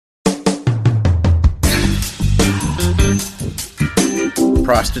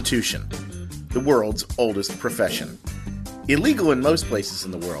Prostitution, the world's oldest profession. Illegal in most places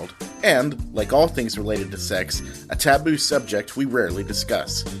in the world, and, like all things related to sex, a taboo subject we rarely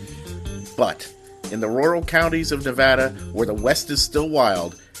discuss. But, in the rural counties of Nevada, where the West is still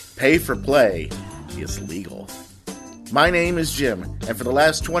wild, pay for play is legal. My name is Jim, and for the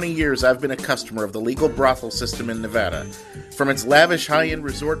last 20 years I've been a customer of the legal brothel system in Nevada. From its lavish high-end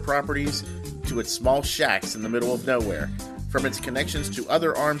resort properties to its small shacks in the middle of nowhere. From its connections to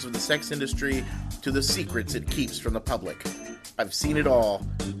other arms of the sex industry to the secrets it keeps from the public. I've seen it all,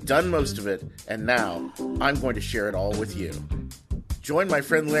 done most of it, and now I'm going to share it all with you. Join my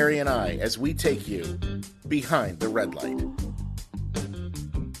friend Larry and I as we take you behind the red light.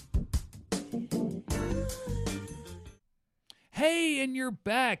 Hey, and you're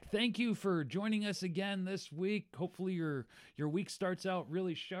back. Thank you for joining us again this week. Hopefully your week starts out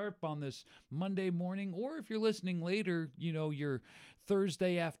really sharp on this Monday morning, or if you're listening later, your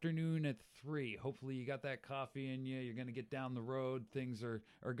Thursday afternoon at 3. Hopefully you got that coffee in you. You're going to get down the road. Things are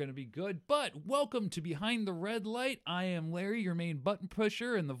going to be good. But welcome to Behind the Red Light. I am Larry, your main button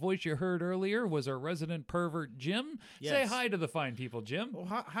pusher, and the voice you heard earlier was our resident pervert, Jim. Yes. Say hi to the fine people, Jim. Well,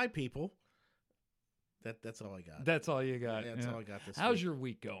 hi people. That's all I got. That's all you got. That's all I got this How's week. your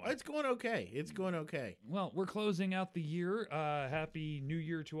week going? It's going okay. Well, we're closing out the year. Happy New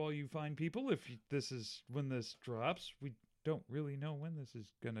Year to all you fine people. This is when this drops. We don't really know when this is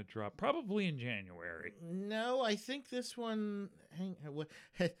going to drop. Probably in January. No, I think this one...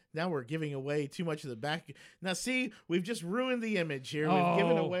 Now we're giving away too much of the back. Now, see, we've just ruined the image here.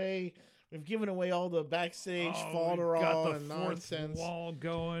 We've given away all the backstage folderol and nonsense. Wall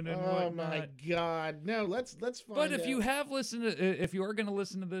going and oh whatnot. My God! No, let's find. But if you have listened to, if you are going to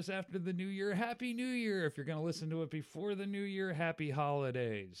listen to this after the New Year, Happy New Year. If you're going to listen to it before the New Year, Happy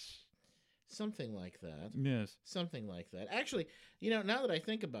Holidays. Something like that. Yes. Something like that. Actually, now that I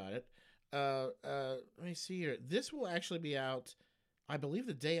think about it, let me see here. This will actually be out, I believe,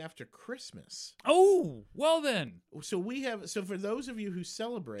 the day after Christmas. Oh, well then. So for those of you who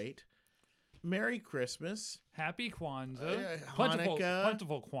celebrate, Merry Christmas. Happy Kwanzaa. Hanukkah.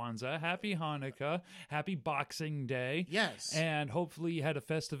 Plentiful Kwanzaa. Happy Hanukkah. Happy Boxing Day. Yes. And hopefully you had a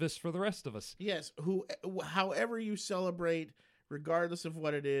Festivus for the rest of us. Yes. However you celebrate, regardless of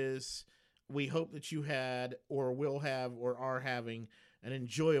what it is, we hope that you had or will have or are having an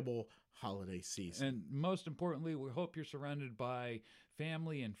enjoyable holiday season. And most importantly, we hope you're surrounded by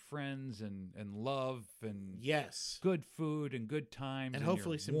family and friends and love and yes, good food and good times. And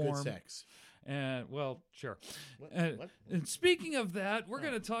hopefully some warm. good sex. And well, sure. What? And speaking of that, we're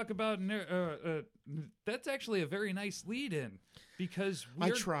going to talk about that's actually a very nice lead-in because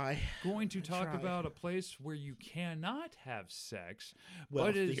we're going to talk about a place where you cannot have sex.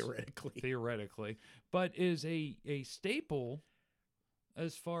 Well, but theoretically, but is a staple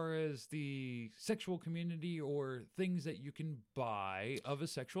as far as the sexual community or things that you can buy of a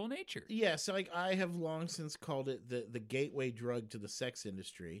sexual nature. Yeah, so I have long since called it the gateway drug to the sex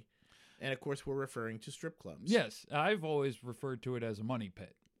industry. And, of course, we're referring to strip clubs. Yes, I've always referred to it as a money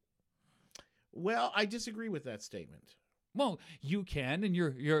pit. Well, I disagree with that statement. Well, you can, and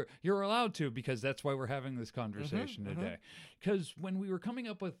you're allowed to, because that's why we're having this conversation today. Because when we were coming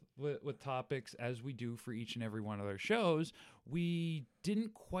up with topics, as we do for each and every one of our shows, we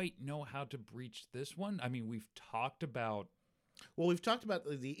didn't quite know how to breach this one. I mean, we've talked about... Well, we've talked about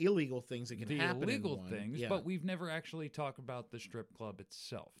the illegal things that can happen. The illegal things, yeah. But we've never actually talked about the strip club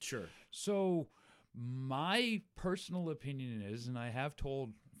itself. Sure. So my personal opinion is, and I have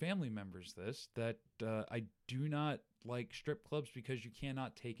told family members this, that I do not like strip clubs because you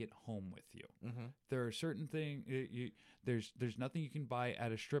cannot take it home with you. Mm-hmm. There are certain things, there's nothing you can buy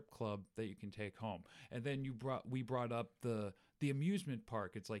at a strip club that you can take home. And then we brought up the amusement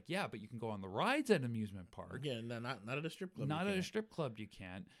park. It's like, yeah, but you can go on the rides at an amusement park. Yeah, no, not at a strip club. Not at a strip club you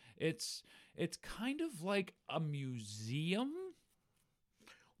can't. It's kind of like a museum.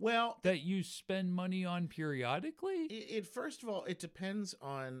 Well, that you spend money on periodically. It first of all, it depends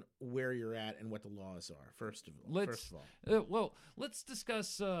on where you're at and what the laws are. First of all, well, let's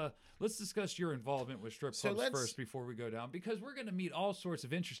discuss your involvement with strip clubs first before we go down, because we're going to meet all sorts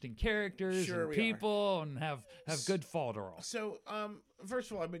of interesting characters and people and have good folderol. So, first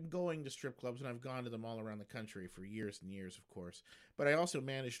of all, I've been going to strip clubs, and I've gone to them all around the country for years and years, of course. But I also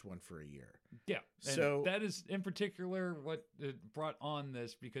managed one for a year. Yeah, so that is in particular what brought on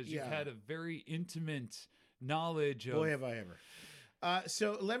this, because you've had a very intimate knowledge of... Boy, have I ever.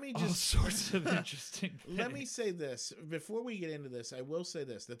 So let me just... All sorts of interesting things. Let me say this. Before we get into this, I will say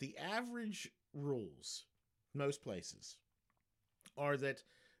this, that the average rules, most places, are that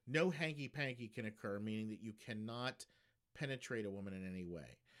no hanky-panky can occur, meaning that you cannot penetrate a woman in any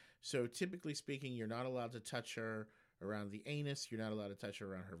way. So typically speaking, you're not allowed to touch her around the anus. You're not allowed to touch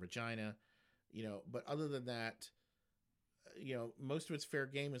her around her vagina, but other than that, most of it's fair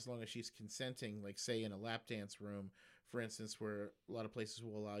game as long as she's consenting, like say in a lap dance room, for instance, where a lot of places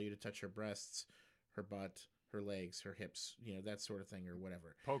will allow you to touch her breasts, her butt, her legs, her hips, that sort of thing or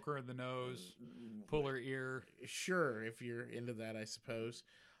whatever. Poke her in the nose, pull her ear. Sure, if you're into that, I suppose.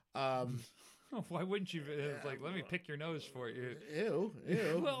 Why wouldn't you? It's like, let me pick your nose for you. Ew.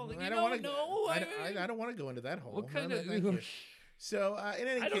 Well, I don't want to know. I don't want to go into that hole. What kind of? So, in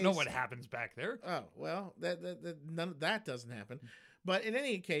any case, I don't know what happens back there. Oh well, none of that doesn't happen. But in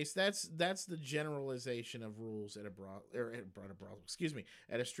any case, that's the generalization of rules at a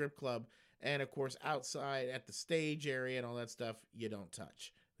at a strip club, and of course outside at the stage area and all that stuff, you don't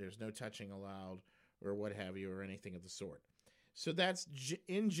touch. There's no touching allowed, or what have you, or anything of the sort. So that's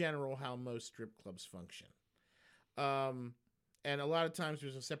in general how most strip clubs function. And a lot of times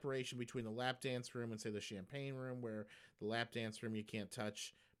there's a separation between the lap dance room and say the champagne room, where the lap dance room you can't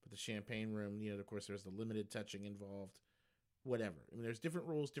touch, but the champagne room, of course there's the limited touching involved. Whatever. I mean, there's different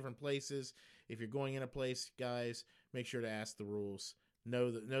rules, different places. If you're going in a place, guys, make sure to ask the rules. Know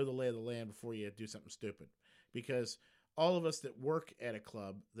the lay of the land before you do something stupid. Because all of us that work at a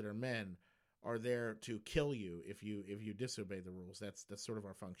club that are men are there to kill you if you disobey the rules. That's sort of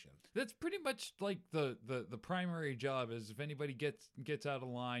our function. That's pretty much like the primary job is if anybody gets out of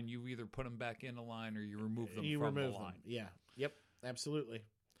line, you either put them back in the line or you remove them from the line. Yeah. Yep. Absolutely.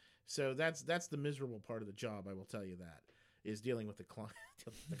 So that's the miserable part of the job, I will tell you that, is dealing with the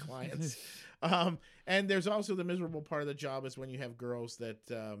clients. And there's also the miserable part of the job is when you have girls that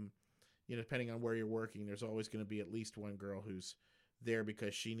depending on where you're working, there's always going to be at least one girl who's there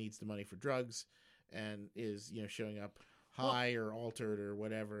because she needs the money for drugs and is showing up high or altered or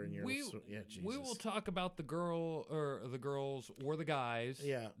whatever, and we will talk about the girl or the girls or the guys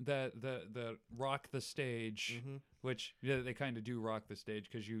that rock the stage, which they kind of do rock the stage,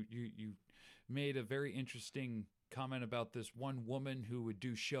 because you made a very interesting comment about this one woman who would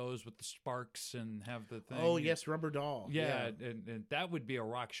do shows with the sparks and have the thing. Oh yes, Rubber Doll. Yeah. And that would be a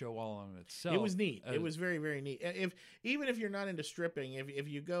rock show all on itself. It was neat. It was very, very neat. Even if you're not into stripping, if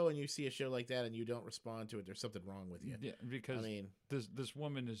you go and you see a show like that and you don't respond to it, there's something wrong with you. Yeah, because this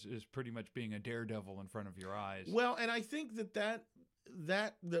woman is pretty much being a daredevil in front of your eyes. Well, and I think that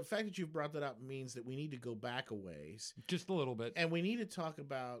the fact that you've brought that up means that we need to go back a ways, just a little bit, and we need to talk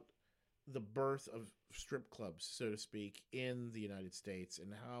about the birth of strip clubs, so to speak, in the United States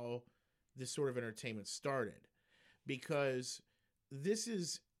and how this sort of entertainment started. Because this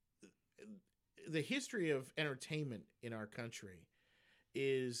is the history of entertainment in our country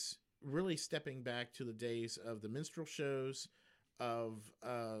is really stepping back to the days of the minstrel shows, of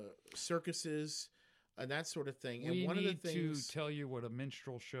circuses, and that sort of thing. And one of the things, we need to tell you what a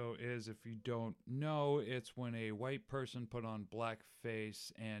minstrel show is. If you don't know, it's when a white person put on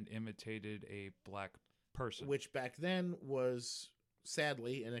blackface and imitated a black person, which back then was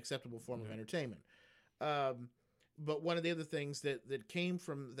sadly an acceptable form of entertainment. But one of the other things that came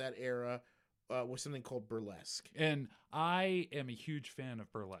from that era was something called burlesque. And I am a huge fan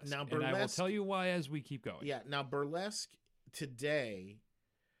of burlesque. Now, burlesque, and I will tell you why as we keep going. Yeah. Now, burlesque today,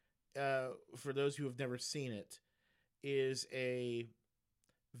 for those who have never seen it, is a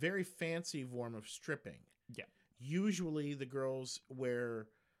very fancy form of stripping. Yeah. Usually the girls wear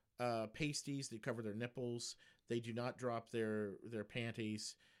pasties that cover their nipples. They do not drop their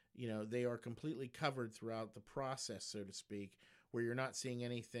panties. They are completely covered throughout the process, so to speak, where you're not seeing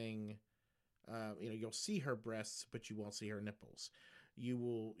anything. You'll see her breasts, but you won't see her nipples. You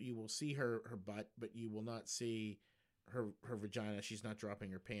will see her butt, but you will not see her vagina. She's not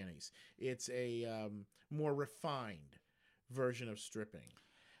dropping her panties. It's a more refined version of stripping.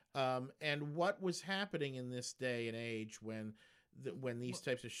 And what was happening in this day and age when these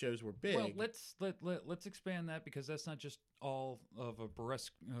types of shows were big? Well, let's expand that, because that's not just all of a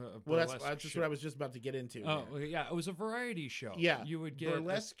burlesque. That's just what I was just about to get into. Oh, yeah, it was a variety show. Yeah, you would get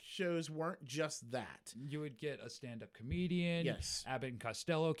burlesque shows weren't just that. You would get a stand-up comedian. Yes, Abbott and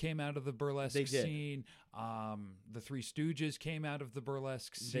Costello came out of the burlesque scene. The Three Stooges came out of the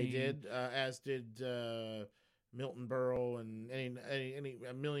burlesque scene. They did, as did Milton Berle and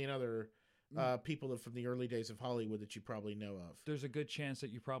a million other people from the early days of Hollywood that you probably know of. There's a good chance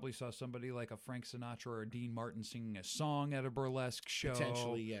that you probably saw somebody like a Frank Sinatra or a Dean Martin singing a song at a burlesque show.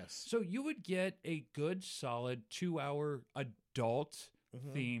 Potentially, yes. So you would get a good, solid 2-hour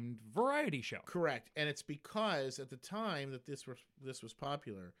adult-themed variety show. Correct, and it's because at the time that this was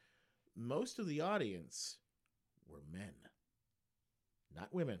popular, most of the audience were men,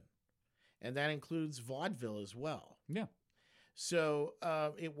 not women. And that includes vaudeville as well. Yeah. So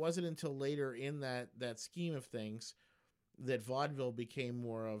it wasn't until later in that scheme of things that vaudeville became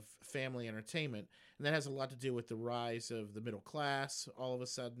more of family entertainment, and that has a lot to do with the rise of the middle class. All of a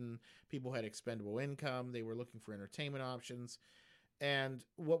sudden, people had expendable income; they were looking for entertainment options. And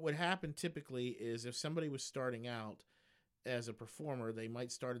what would happen typically is if somebody was starting out as a performer, they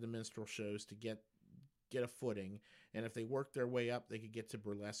might start at the minstrel shows to get a footing, and if they worked their way up, they could get to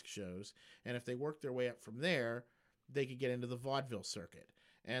burlesque shows, and if they worked their way up from there, they could get into the vaudeville circuit.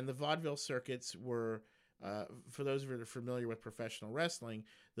 And the vaudeville circuits were, for those of you that are familiar with professional wrestling,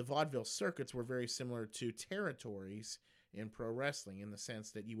 the vaudeville circuits were very similar to territories in pro wrestling, in the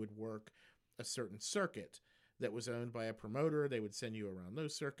sense that you would work a certain circuit that was owned by a promoter. They would send you around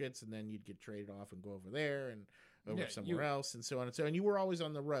those circuits, and then you'd get traded off and go over there and over somewhere else, and so on and so on. And you were always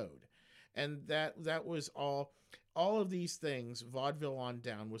on the road. And that was all of these things, vaudeville on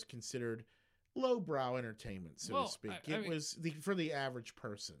down, was considered lowbrow entertainment, so to speak. It was for the average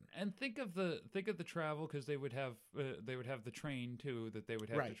person. And think of the travel, because they would have the train too, that they would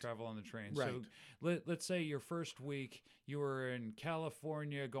have to travel on the train. Right. So let's say your first week you were in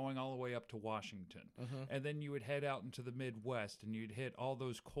California going all the way up to Washington, and then you would head out into the Midwest, and you'd hit all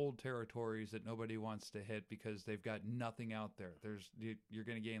those cold territories that nobody wants to hit because they've got nothing out there. You're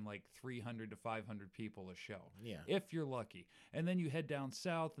going to gain like 300 to 500 people a show, if you're lucky. And then you head down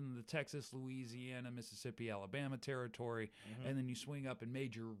south in the Texas, Louisiana, Mississippi, Alabama territory, and then you swing up and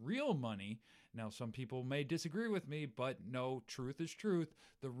made your real money. Now, some people may disagree with me, but no, truth is truth.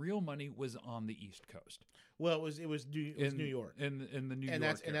 The real money was on the East Coast. Well, it was New York, in the New York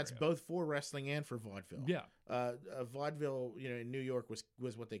area. And that's both for wrestling and for vaudeville. Yeah, vaudeville, in New York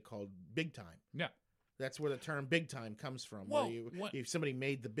was what they called big time. Yeah. That's where the term big time comes from. Well, if somebody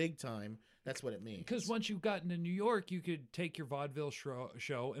made the big time, that's what it means. Because once you got into New York, you could take your vaudeville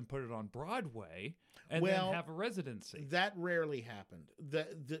show and put it on Broadway and then have a residency. That rarely happened.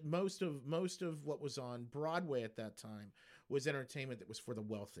 The most of what was on Broadway at that time was entertainment that was for the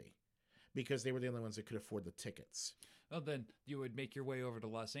wealthy, because they were the only ones that could afford the tickets. Well, then you would make your way over to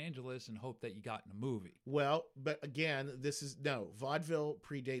Los Angeles and hope that you got in a movie. Well, but again, vaudeville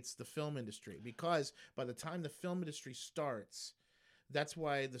predates the film industry, because by the time the film industry starts, that's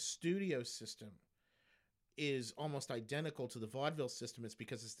why the studio system is almost identical to the vaudeville system. It's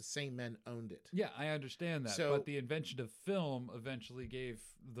because it's the same men owned it. Yeah, I understand that. But the invention of film eventually gave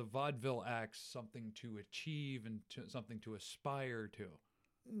the vaudeville acts something to achieve and something to aspire to.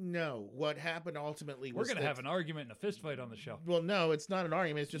 No, what happened ultimately was we're going to have an argument and a fist fight on the show. Well, no, it's not an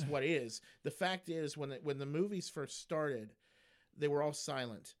argument. It's just what is. The fact is, when the movies first started, they were all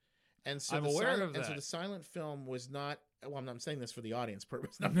silent, and so I'm aware of that. And so the silent film was not. Well, I'm not saying this for the audience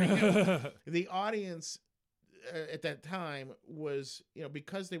purpose. Not for you. The audience at that time was,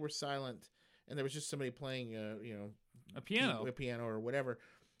 because they were silent, and there was just somebody playing, a piano or whatever.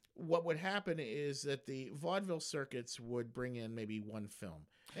 What would happen is that the vaudeville circuits would bring in maybe one film,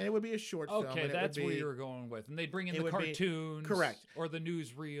 and it would be a short film. Okay, that's where you were going with. And they'd bring in the cartoons, correct, or the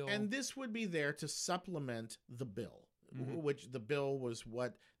newsreel. And this would be there to supplement the bill, which the bill was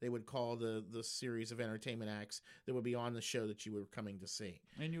what they would call the series of entertainment acts that would be on the show that you were coming to see.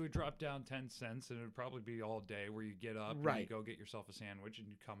 And you would drop down 10 cents, and it would probably be all day where you get up and you go get yourself a sandwich, and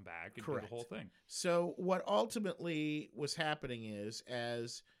you come back and do the whole thing. So what ultimately was happening is,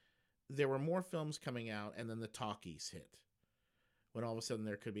 as there were more films coming out, and then the talkies hit, when all of a sudden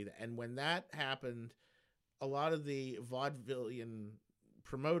there could be that. And when that happened, a lot of the vaudevillian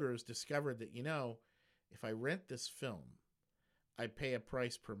promoters discovered that, if I rent this film, I pay a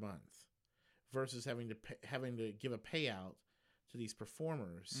price per month, versus having to give a payout to these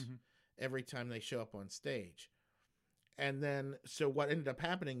performers every time they show up on stage. And then, so what ended up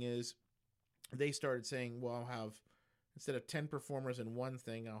happening is they started saying, well, I'll have, instead of 10 performers in one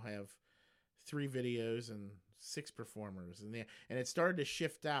thing, I'll have 3 videos and 6 performers. And it started to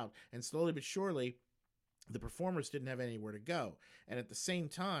shift out. And slowly but surely, the performers didn't have anywhere to go. And at the same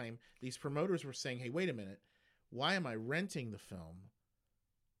time, these promoters were saying, hey, wait a minute. Why am I renting the film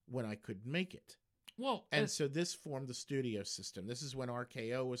when I could make it? Well, and so this formed the studio system. This is when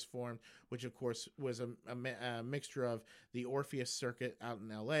RKO was formed, which of course was a mixture of the Orpheus circuit out in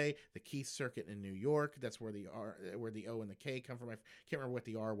LA, the Keith circuit in New York. That's where the O and the K come from. I can't remember what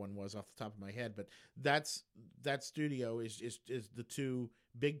the R one was off the top of my head, but that studio is the two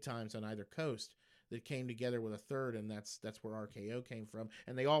big times on either coast that came together with a third, and that's where RKO came from.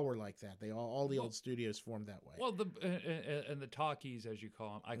 And they all were like that. They all the old studios formed that way. Well, and the talkies, as you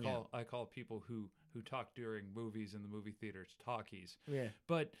call them, I call people who talk during movies in the movie theaters talkies. Yeah.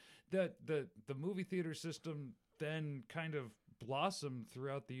 But the movie theater system then kind of blossomed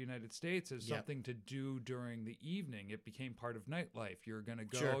throughout the United States as Yep. something to do during the evening. It became part of nightlife. You're going to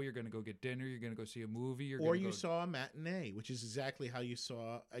go, Sure. you're going to go get dinner, you're going to go see a movie, you're Or going to you go saw a matinee, which is exactly how you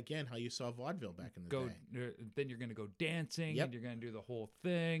saw vaudeville back in the go day. then you're going to go dancing Yep. and you're going to do the whole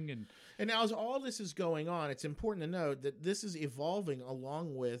thing. And And now, as all this is going on, it's important to note that this is evolving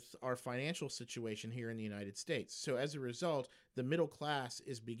along with our financial situation here in the United States. So, as a result, the middle class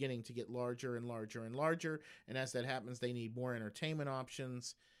is beginning to get larger and larger and larger. And as that happens, they need more entertainment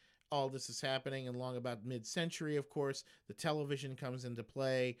options. All this is happening, and along about mid-century, of course, the television comes into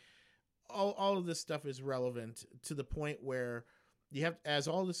play. All of this stuff is relevant to the point where you have, as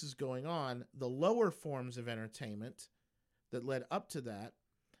all this is going on, the lower forms of entertainment that led up to that,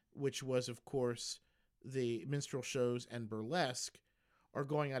 which was, of course, the minstrel shows and burlesque, are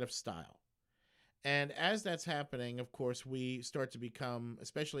going out of style. And as that's happening, of course, we start to become,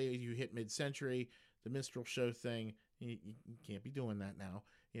 especially as you hit mid-century, the minstrel show thing, you can't be doing that now.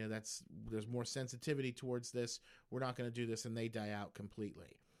 You know, there's more sensitivity towards this. We're not going to do this, and they die out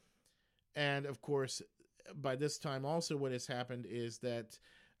completely. And, of course, by this time also what has happened is that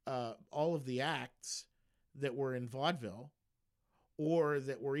all of the acts that were in vaudeville or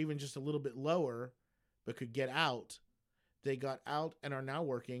that were even just a little bit lower but could get out, they got out and are now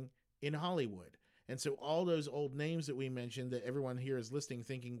working in Hollywood. And so all those old names that we mentioned that everyone here is listing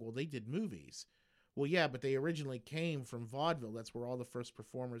thinking, well, they did movies. Well, yeah, but they originally came from vaudeville. That's where all the first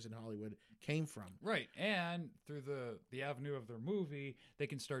performers in Hollywood came from. right, and through the avenue of their movie, they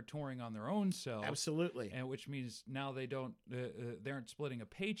can start touring on their own self. Absolutely. And which means now they aren't splitting a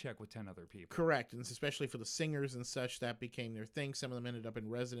paycheck with 10 other people. Correct. And especially for the singers and such, that became their thing. Some of them ended up in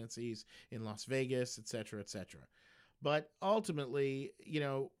residencies in Las Vegas, et cetera, et cetera. But ultimately, you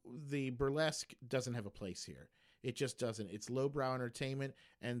know, the burlesque doesn't have a place here. It just doesn't. It's lowbrow entertainment,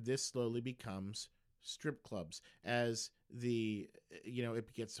 and this slowly becomes strip clubs. As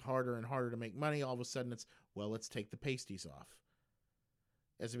it gets harder and harder to make money, all of a sudden it's, well, let's take the pasties off.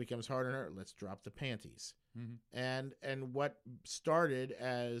 As it becomes harder and harder, let's drop the panties. Mm-hmm. And what started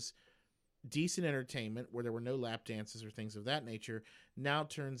as decent entertainment, where there were no lap dances or things of that nature, now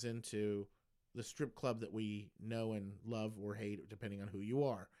turns into the strip club that we know and love or hate, depending on who you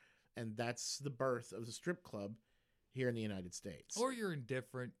are. And that's the birth of the strip club here in the United States. Or you're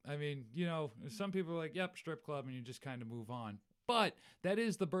indifferent. I mean, you know, some people are like, yep, strip club, and you just kind of move on. But that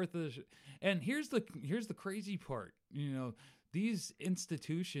is the birth of the and here's the crazy part. You know, these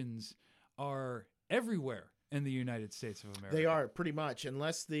institutions are everywhere in the United States of America. They are, pretty much,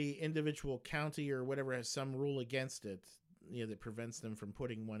 unless the individual county or whatever has some rule against it, you know, that prevents them from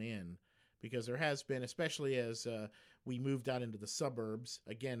putting one in. Because there has been, especially as we moved out into the suburbs,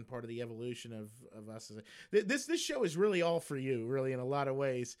 again, part of the evolution of us. This show is really all for you, really, in a lot of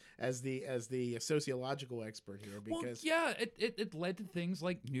ways, as the sociological expert here. Because well, yeah, it led to things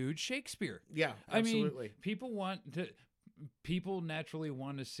like nude Shakespeare. yeah, absolutely. I mean, people naturally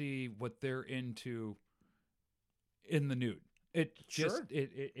want to see what they're into in the nude. It just Sure.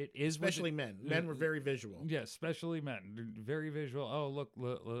 it is Especially men. Men were very visual. Yeah, especially men. They're very visual. Oh, look,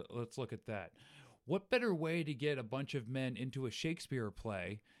 let's look at that. What better way to get a bunch of men into a Shakespeare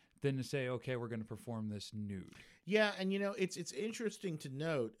play than to say, okay, we're going to perform this nude? Yeah, and you know, it's interesting to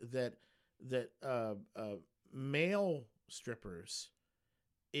note that male strippers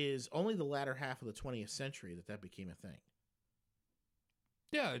is only the latter half of the 20th century that became a thing.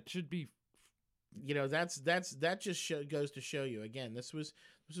 Yeah, it should be. You know, that just goes to show you, again, this was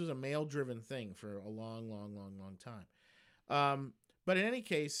a male driven thing for a long time. But in any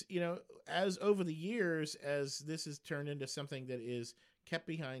case, you know, as over the years, as this has turned into something that is kept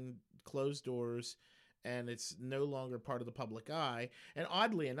behind closed doors and it's no longer part of the public eye. And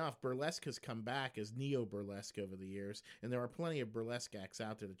oddly enough, burlesque has come back as neo-burlesque over the years, and there are plenty of burlesque acts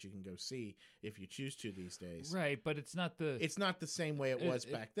out there that you can go see if you choose to these days. Right, but it's not the same way it was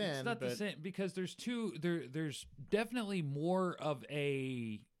back then. It's not the same because there's definitely more of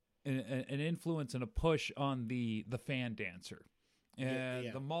an influence and a push on the fan dancer.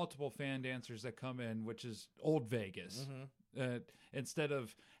 And the multiple fan dancers that come in, which is old Vegas. Mm-hmm. Instead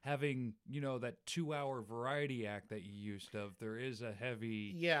of having, you know, that 2-hour variety act that you used to, there is a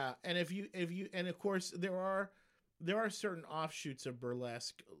heavy. Yeah, and if you and of course there are certain offshoots of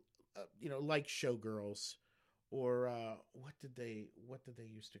burlesque, you know, like Showgirls, or what did they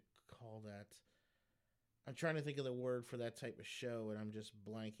used to call that? I'm trying to think of the word for that type of show, and I'm just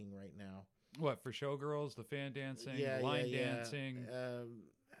blanking right now. What, for Showgirls, the fan dancing, line dancing?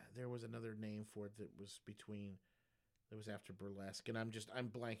 There was another name for it that was between that was after burlesque, and I'm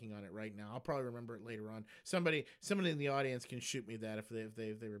blanking on it right now. I'll probably remember it later on. Somebody in the audience can shoot me that if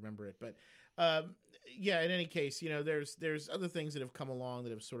they remember it. But yeah, in any case, there's other things that have come along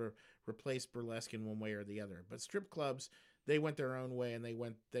that have sort of replaced burlesque in one way or the other. But strip clubs, they went their own way, and they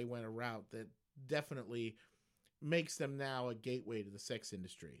went a route that definitely makes them now a gateway to the sex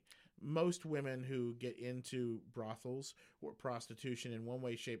industry. Most women who get into brothels or prostitution in one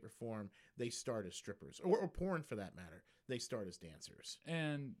way, shape, or form, they start as strippers, or porn for that matter. They start as dancers.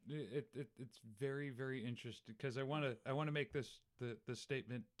 And it's very, very interesting because I want to make the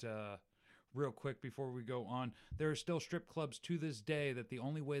statement real quick before we go on. There are still strip clubs to this day that the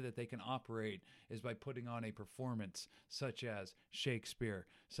only way that they can operate is by putting on a performance such as Shakespeare,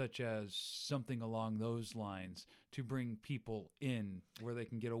 such as something along those lines, to bring people in where they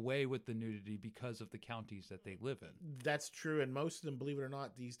can get away with the nudity because of the counties that they live in. That's true, and most of them, believe it or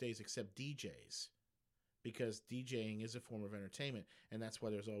not, these days accept DJs, because DJing is a form of entertainment, and that's why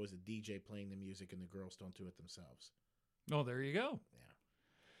there's always a DJ playing the music and the girls don't do it themselves. Oh, there you go. Yeah.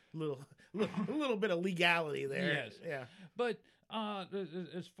 A little bit of legality there. Yes. Yeah. But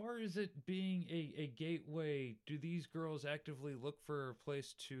as far as it being a gateway, do these girls actively look for a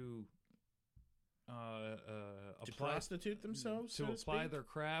place to prostitute themselves, to apply their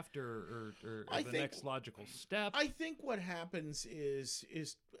craft, or the next logical step? I think what happens is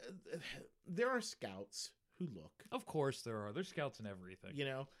there are scouts who look. Of course there are. There's scouts in everything.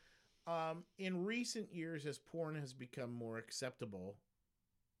 In recent years, as porn has become more acceptable,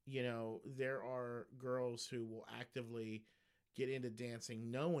 there are girls who will actively get into dancing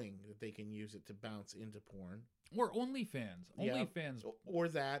knowing that they can use it to bounce into porn. Or OnlyFans. OnlyFans. Or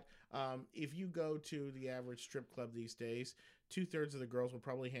that. If you go to the average strip club these days, 2/3 of the girls will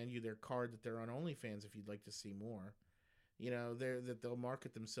probably hand you their card that they're on OnlyFans if you'd like to see more. That they'll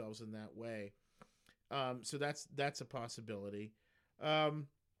market themselves in that way. So that's a possibility.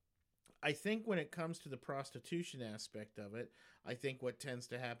 I think when it comes to the prostitution aspect of it, I think what tends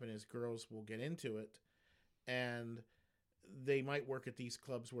to happen is girls will get into it, and they might work at these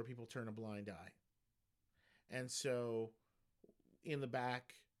clubs where people turn a blind eye. And so in the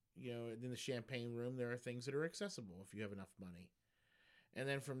back, in the champagne room, there are things that are accessible if you have enough money. And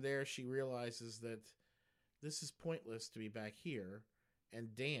then from there, she realizes that this is pointless to be back here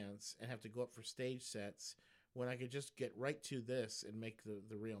and dance and have to go up for stage sets when I could just get right to this and make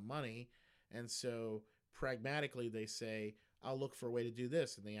the real money. And so pragmatically they say, I'll look for a way to do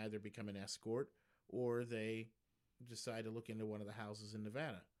this. And they either become an escort or they decide to look into one of the houses in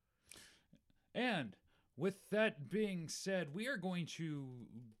Nevada. And with that being said, we are going to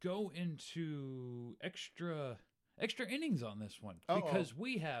go into extra innings on this one because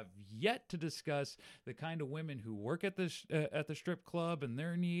we have yet to discuss the kind of women who work at the strip club and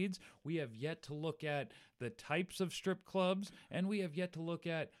their needs. We have yet to look at the types of strip clubs, and we have yet to look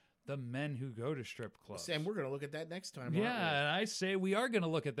at the men who go to strip clubs. Sam, we're going to look at that next time. Yeah, and I say we are going to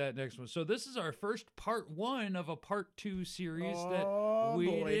look at that next one. So this is our first part 1 of a part 2 series that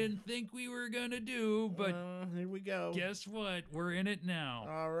we didn't think we were going to do, but here we go. Guess what? We're in it now.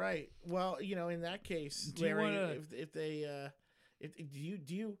 All right. Well, in that case, Larry,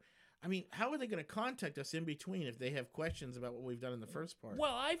 how are they going to contact us in between if they have questions about what we've done in the first part?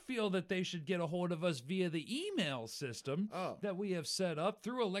 Well, I feel that they should get a hold of us via the email system that we have set up.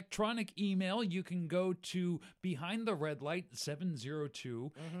 Through electronic email, you can go to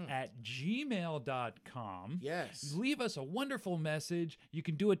behindtheredlight702 at gmail.com. Yes. Leave us a wonderful message. You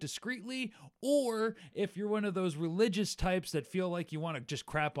can do it discreetly, or if you're one of those religious types that feel like you want to just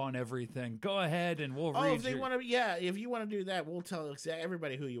crap on everything, go ahead and we'll read if you want to do that, we'll tell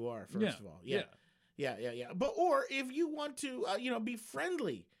everybody who you are. First of all, yeah. But or if you want to, be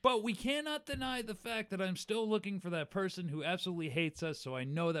friendly. But we cannot deny the fact that I'm still looking for that person who absolutely hates us, so I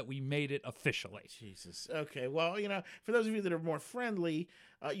know that we made it officially. Jesus. Okay. Well, for those of you that are more friendly,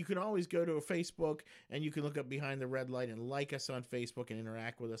 you can always go to a Facebook and you can look up Behind the Red Light and like us on Facebook and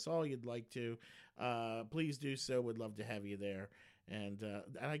interact with us all you'd like to. Please do so. We'd love to have you there. And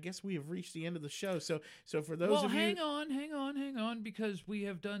I guess we have reached the end of the show. So for those of you, hang on, because we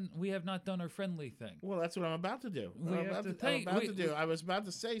have not done our friendly thing. Well, that's what I'm about to do. I was about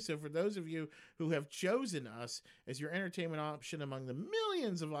to say. So for those of you who have chosen us as your entertainment option among the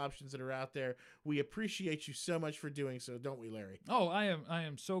millions of options that are out there, we appreciate you so much for doing so, don't we, Larry? Oh, I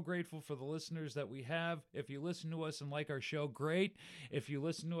am so grateful for the listeners that we have. If you listen to us and like our show, great. If you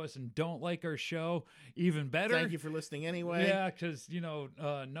listen to us and don't like our show, even better. Thank you for listening anyway. Yeah, because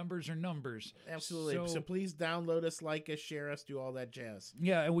numbers are numbers. Absolutely. So please download us, like us, share us, do all that jazz.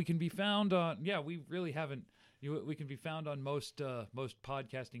 Yeah, and we can be found on. Yeah, we really haven't We can be found on most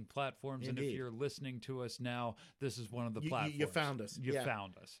podcasting platforms, and if Indeed. you're listening to us now, this is one of the You platforms. found us. You Yeah.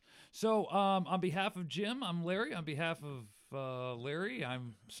 found us. So, on behalf of Jim, I'm Larry. On behalf of Larry,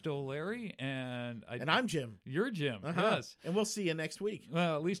 I'm still Larry, and I'm Jim. You're Jim. Uh-huh. Yes. And we'll see you next week.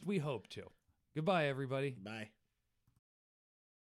 Well, at least we hope to. Goodbye, everybody. Bye.